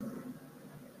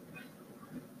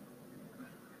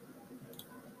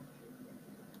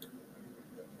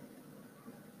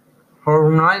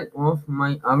journal of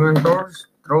my adventures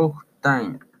through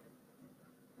time.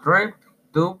 Trip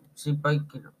to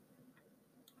Zipaquirá.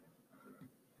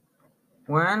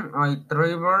 When I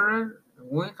traveled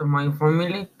with my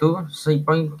family to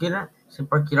Zipaquirá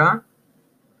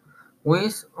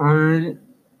with only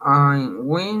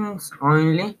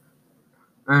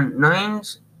and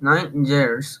 9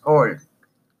 years old,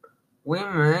 we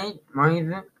made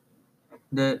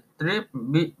the trip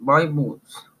by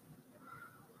bus.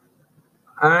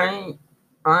 I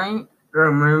I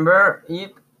remember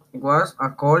it was a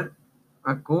cool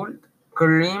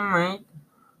climate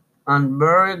and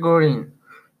very green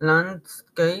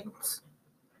landscapes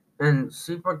and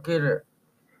Zipaquirá.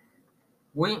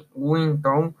 We went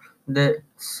to the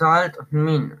salt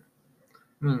mine.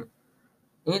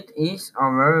 It is a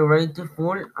very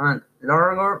beautiful and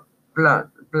larger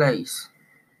place.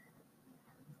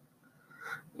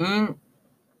 In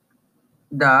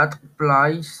that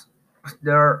place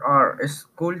there are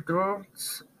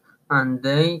sculptures and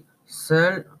they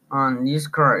sell and these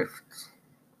crafts.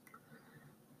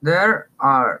 There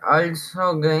are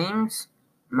also games.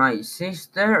 My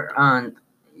sister and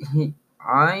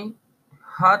I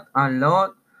had a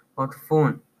lot of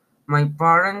fun. My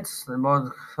parents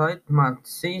bought my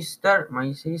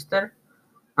sister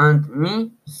and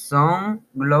me some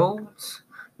gloves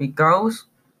because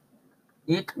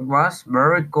it was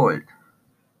very cold.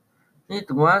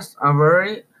 It was a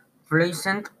very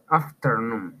pleasant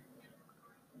afternoon.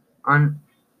 And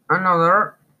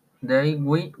another day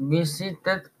we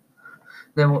visited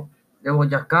the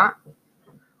Boyacá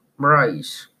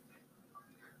Bridge.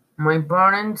 My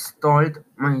parents told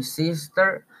my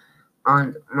sister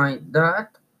and my dad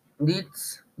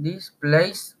this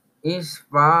place is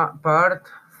part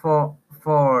for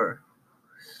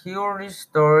her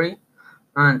history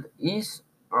and is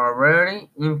a very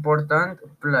important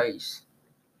place.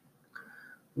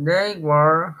 They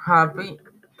were happy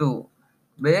to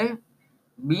be,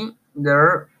 be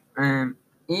there and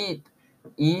it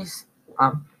is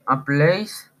a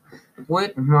place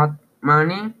with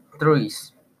many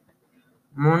trees,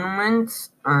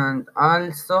 monuments and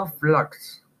also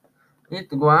flags.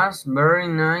 It was very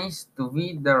nice to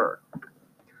be there.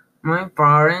 My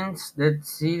parents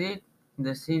decided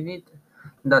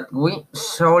that we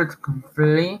should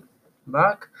fly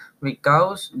back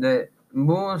because the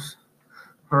bus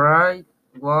ride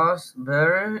was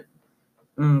very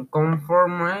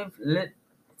uncomfortable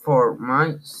for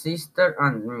my sister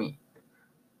and me.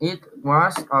 It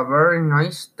was a very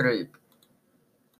nice trip.